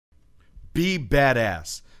Be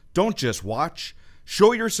badass. Don't just watch.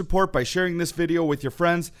 Show your support by sharing this video with your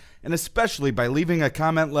friends, and especially by leaving a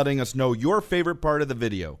comment letting us know your favorite part of the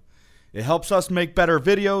video. It helps us make better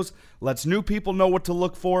videos, lets new people know what to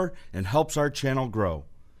look for, and helps our channel grow.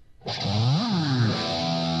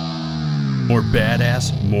 More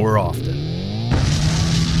badass, more often.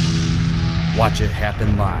 Watch it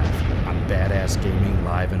happen live on Badass Gaming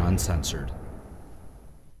Live and Uncensored.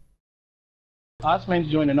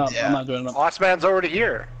 Osman's joining up. Yeah. I'm not joining up. Osman's already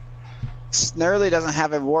here. Snurley doesn't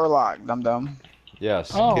have a warlock, dum-dum.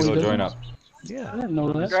 Yes, Oh, he Kilo, doesn't? join up. I Yeah. didn't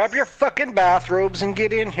know that. Grab your fucking bathrobes and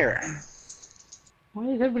get in here. Why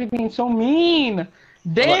is everybody being so mean?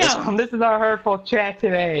 Damn, this is our hurtful chat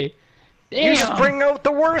today. Damn. You just bring out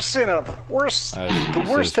the worst in them. The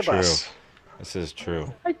worst of true. us. This is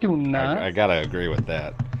true. I do not. I gotta agree with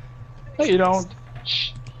that. No, you don't.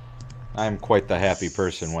 Shh. I'm quite the happy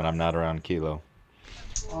person when I'm not around Kilo.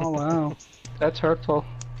 Oh wow, that's hurtful.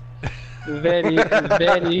 Very,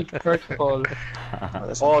 very hurtful.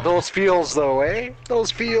 Oh, those feels though, eh?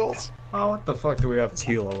 Those feels. Oh, what the fuck do we have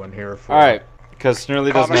Kilo in here for? Alright, because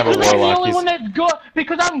Snurley doesn't have a Because I'm the warlock. only He's... one that's good.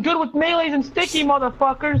 Because I'm good with melees and sticky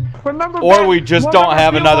motherfuckers. Remember? Or back- we just remember don't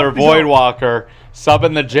have few another months ago? Voidwalker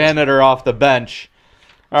subbing the janitor off the bench.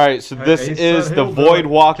 Alright, so this he is said the he'll do it.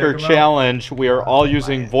 Voidwalker Check him out. challenge. We are all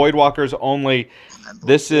using Voidwalkers only.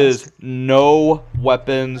 This is no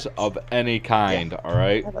weapons of any kind,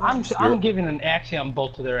 alright? I'm giving an axiom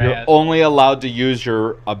bolt to their You're ass. only allowed to use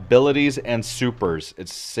your abilities and supers.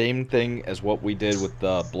 It's the same thing as what we did with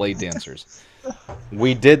the Blade Dancers.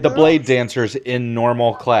 We did the Blade Dancers in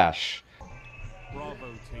normal Clash.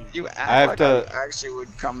 You act I have like to- I actually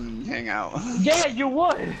would come and hang out. Yeah, you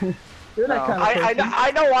would. You're that No. kind of person.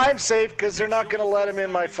 I know I'm safe because they're not gonna let him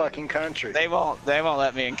in my fucking country. They won't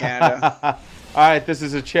let me in Canada. Alright, this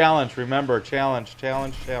is a challenge. Remember, challenge,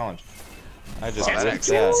 challenge, challenge. I just That missed makes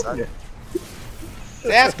that. sense.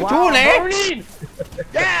 Saskatoon, eh? Burning!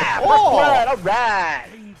 Yeah, Oh. blood, all right.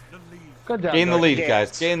 Good job. Gain the guys. lead, Yes.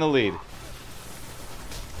 guys. Gain the lead.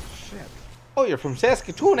 Oh, you're from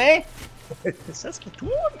Saskatoon, eh?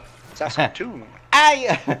 Saskatoon.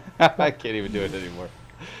 I can't even do it anymore.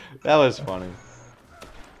 That was funny.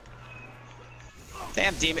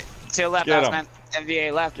 Damn, demon. To the left, Get 'em. Osman.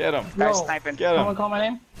 MVA left. Get him. Guys Yo. sniping. Get Someone him. call my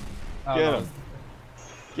name? Oh, Get no. him.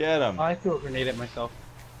 Get him. I threw a grenade at myself.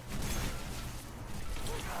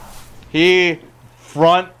 He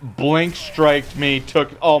front blink striked me,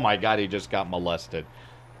 took... Oh my god, he just got molested.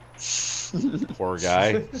 Poor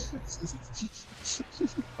guy.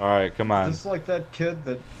 Alright, come on. Just like that kid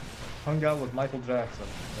that hung out with Michael Jackson.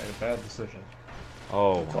 Made a bad decision.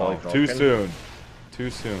 Oh, too soon. Too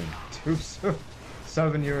soon. Too soon.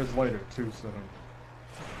 7 years later, too soon.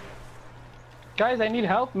 Guys, I need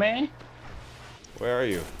help, man. Where are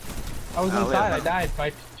you? I was Oh, inside. yeah. I died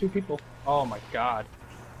by 2 people. Oh my god.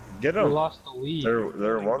 Get We them. lost the lead.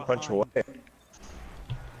 They're one punch away.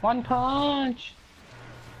 One punch.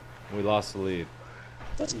 We lost the lead.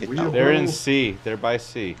 That's good. We- They're in C. They're by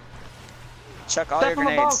C. Chuck all your Step from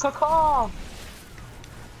above. grenades. Caw-caw.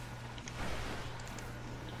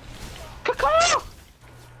 Caw-caw.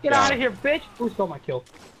 Get Down. out of here, bitch. Who stole my kill?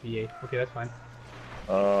 BA. Okay, that's fine.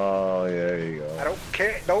 Oh, yeah, there you I go. don't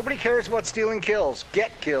care. Nobody cares about stealing kills.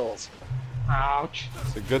 Get kills. Ouch.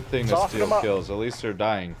 It's a good thing to Soften steal them up. kills. At least they're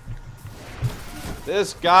dying.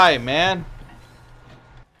 This guy, man.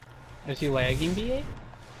 Is he lagging, BA?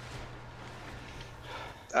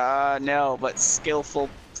 No, but skillful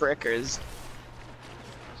prickers.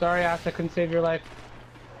 Sorry, Ash, I couldn't save your life.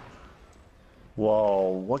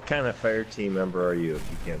 Well, what kind of fire team member are you if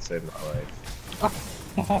you can't save my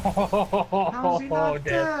life? How's he not Dad.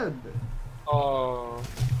 dead? Oh,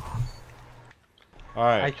 I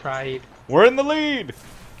Alright. tried. We're in the lead.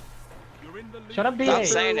 Shut up, Stop BA.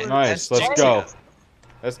 saying it. Nice. That's Let's jinxing go. us.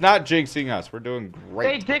 That's not jinxing us. We're doing Say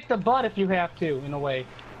great. dick the butt if you have to, in a way.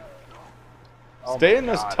 Stay in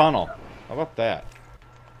this tunnel. How about that?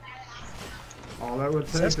 All that would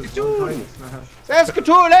take is one Titan smash.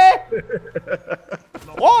 Saskatoon, eh?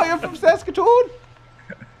 Oh, you're from Saskatoon?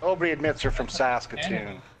 Nobody admits they're from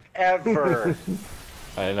Saskatoon. Ever.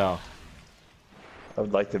 I know. I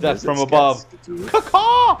would like to Death visit from above. Saskatoon.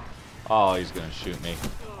 Caw-caw! Oh, he's gonna shoot me.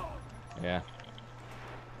 Yeah.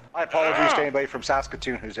 My apologies to anybody from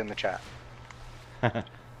Saskatoon who's in the chat. Like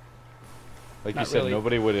you Not said, really.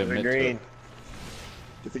 nobody would Get the admit to green. it.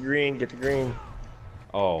 Get the green. Get the green.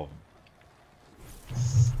 Oh.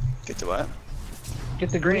 Get to what? Get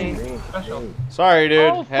the green. Green. Special. green. Sorry, dude.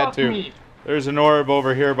 Oh, Had fuck to. me. There's an orb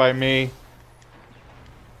over here by me.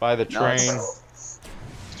 By the Nice. train.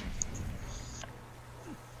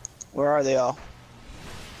 Where are they all?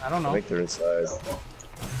 I don't I know. think they're inside.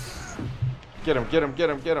 Get him, get him, get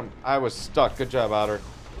him, get him. I was stuck. Good job, Otter.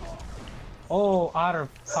 Oh, Otter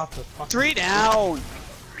popped the fucking. 3 down.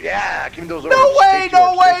 Yeah, give me those No orbs. way, Take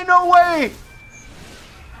no yours, way, no way!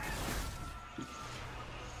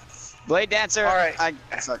 Blade Dancer. All right. I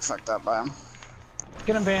fucked up by him.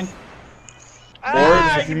 Get him, Van.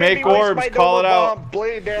 Orbs, if you made make me waste orbs, my call it Nova out. Bomb,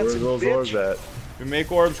 Blade Where dancing, those bitch. orbs at? If you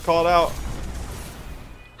make orbs, call it out.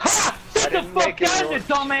 Ha! I Get the didn't fuck make any out of orbs. it,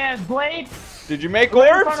 dumbass Blade! Did you make Right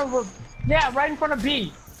in orbs? front of yeah, right in front of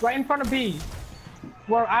B. Right in front of B.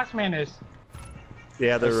 Where Osman is.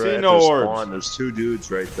 Yeah, they're see at no their orbs. spawn. There's 2 dudes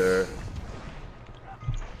right there.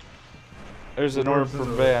 There's an orb for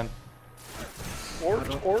Van.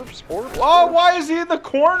 Orbs, orbs, orbs. Oh, orbs. why is he in the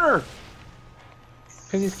corner?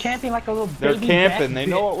 Because he's camping like a little They're baby camping. back They bitch.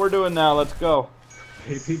 know what we're doing now. Let's go.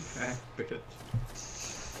 Baby back bitch.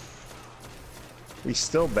 He's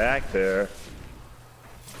still back there.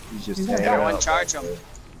 He's just He's gonna hanging go out. and charge him.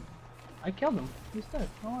 I killed him. He's dead.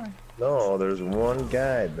 Don't worry. No, there's one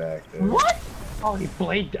guy back there. What? Oh, he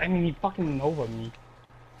Blade. I mean, he fucking Nova me.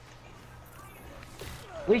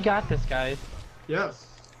 We got this, guys. Yes.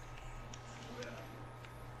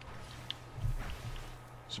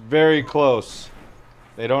 It's very close.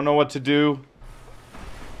 They don't know what to do.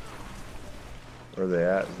 Where are they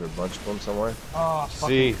at? Is there a bunch of them somewhere? Oh,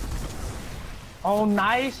 fucking. See. Oh,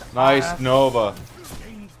 nice. Nice, Nova.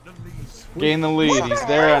 Gain the lead. He's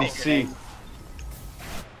there on C.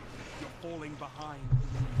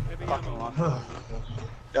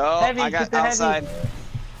 Oh, Heavy, I get got the heavy. outside.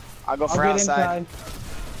 I'll go I'll for get outside.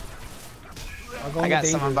 I'll go I in got the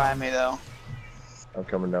someone danger by me though. I'm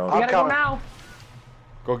coming down. zone. We gotta go coming. now.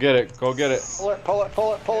 Go get it. Go get it. Pull it, pull it,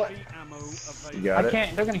 pull it, pull it. You got I it?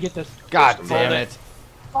 can't. They're gonna get this. God damn it.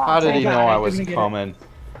 How did he know I was coming?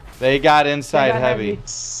 They got inside heavy.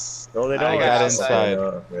 No, they I don't. got outside. inside.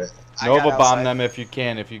 Oh, okay. I got Nova bomb outside. them if you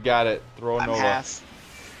can. If you got it, throw a I'm Nova. half.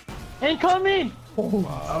 Incoming! Oh,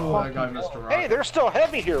 that guy missed a rock. Hey, they're still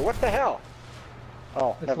heavy here. What the hell?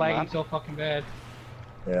 Oh, It's never lagging mind. so fucking bad.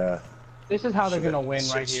 Yeah. This is how they're Shit, gonna win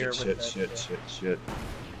shit, right shit, here. Shit, with shit, that. shit.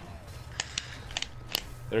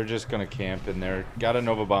 They're just gonna camp in there. Got a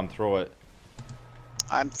Nova bomb. Throw it.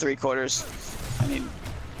 I'm 3/4. I need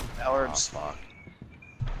orbs. Fuck.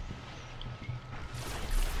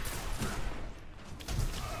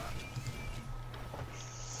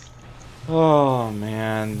 Oh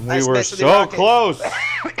man, we Nice were miss with the so rocket. close.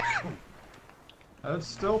 That's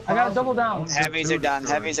still I got a possible. double down. Don't get Heavies too are done.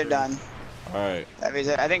 discouraged, Heavies are dude. done. All right. Heavies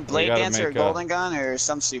are, I think Blade gotta Dancer or make a- Golden Gun or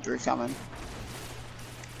some super coming.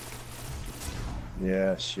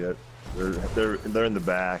 Yeah, shit. They're in the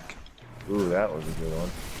back. Ooh, that was a good one.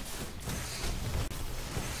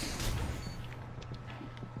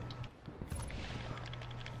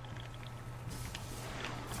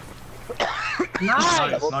 Nice!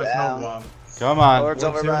 Nice, Double nice down. no bomb. Come on. Orbs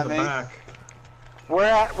Orbs over here by in the me. back. Where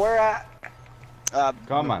at? Where at?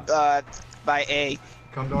 Come on. By A.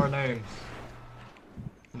 Come to our names.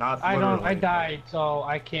 Not I don't. I literally. died, so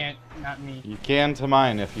I can't. Not me. You can to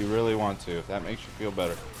mine if you really want to. If that makes you feel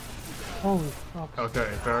better. Holy fuck. Okay,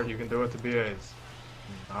 fair. You can do it to BAs.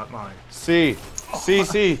 Not mine. C. C.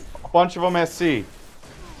 C. Bunch of them at C.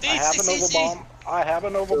 I have a Nova bomb. I have a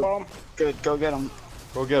Nova bomb. Good, go get him.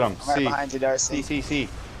 Go get them. I'm right C. behind you, Darcy. C. C. C.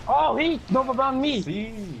 Oh, he Nova bombed me.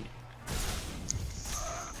 C.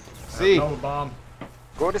 See. C. No bomb.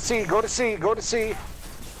 Go to C. Go to C. Go to C.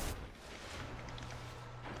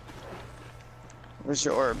 Where's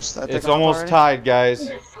your orbs? That It's took off almost already? tied, guys.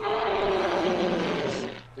 It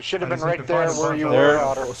should have I been just need right to there find a where bunch you of were, There.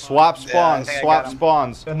 Otter. Swap Yeah, I spawns. think I Swap got 'em.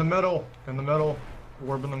 spawns. In the middle. In the middle.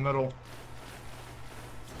 Orb in the middle.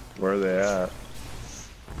 Where are they at?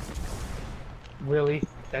 Really?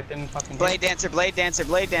 That didn't fucking. Blade Dancer, Blade Dancer,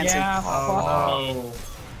 Blade Dancer. Yeah. Fuck. Oh no.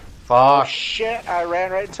 Fuck. Shit, I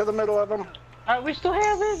ran right into the middle of them. We still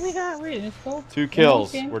have it. We got it. It's still. 2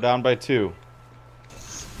 kills. Game. We're down by 2.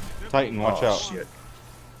 Titan, watch Oh, out. Shit.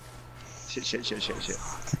 Shit.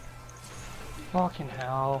 Fucking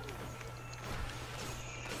hell.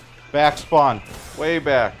 Back spawn. Way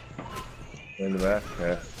back. In the back.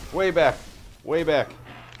 Yeah. Way back. Way back.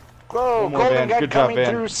 Go, One more, Golden Van. Gun Good job, coming Van.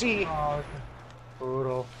 through C. Oh,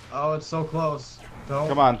 brutal. Oh, it's so close. Don't.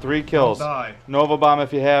 Come on, 3 Don't kills. die. Nova bomb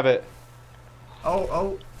if you have it.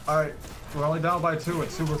 Oh. Alright. We're only down by 2.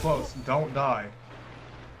 It's super close. Don't die.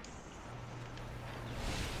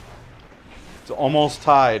 It's almost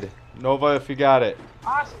tied. Nova if you got it.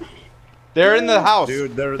 Awesome. They're in the house.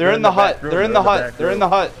 Dude, they're in the hut. back room. They're in the hut. back They're in the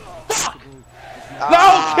room. hut.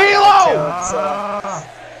 No, Kilo!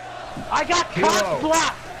 I got Kilo. cock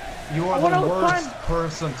blocked. You are What the else, worst son?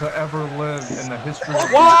 person to ever live in the history of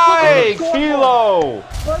Why, Scoreboard. Kilo?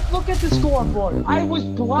 Let's look at the scoreboard. I was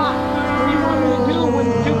blocked. What do you want me to do when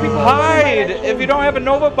two people are Hide! winning by If you don't have a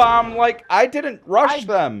Nova Bomb, like, I didn't rush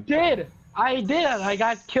them. I did. I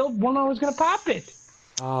got killed when I was gonna pop it.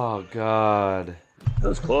 Oh, God. That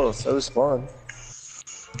was close. That was fun.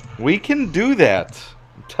 We can do that.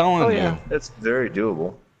 I'm telling Oh, you. yeah. It's very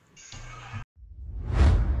doable.